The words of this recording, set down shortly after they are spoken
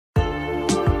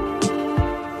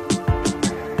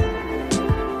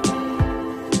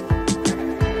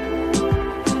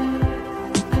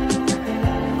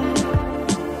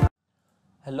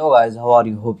Hello guys, how are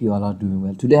you? Hope you all are doing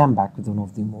well. Today I'm back with one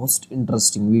of the most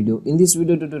interesting video. In this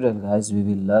video tutorial guys, we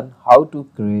will learn how to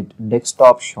create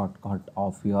desktop shortcut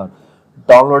of your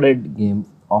downloaded game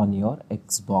on your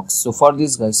Xbox. So for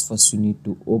this guys, first you need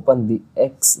to open the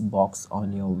Xbox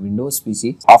on your Windows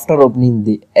PC. After opening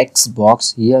the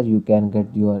Xbox, here you can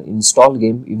get your install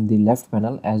game in the left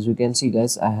panel. As you can see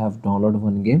guys, I have downloaded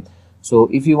one game. So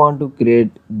if you want to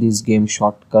create this game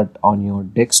shortcut on your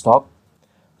desktop,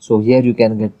 so here you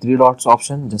can get three dots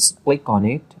option, just click on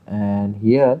it, and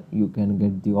here you can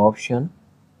get the option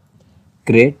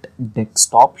create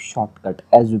desktop shortcut.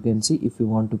 As you can see, if you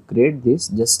want to create this,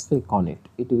 just click on it,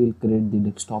 it will create the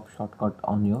desktop shortcut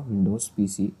on your Windows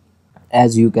PC,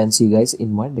 as you can see guys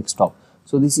in my desktop.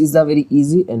 So this is the very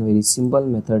easy and very simple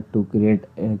method to create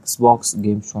Xbox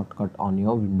game shortcut on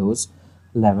your Windows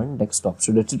 11 desktop.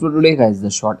 So that's it for today guys, the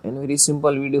short and very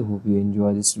simple video. Hope you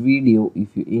enjoy this video.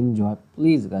 If you enjoy,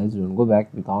 please guys don't go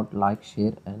back without like,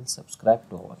 share and subscribe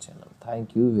to our channel.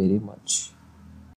 Thank you very much.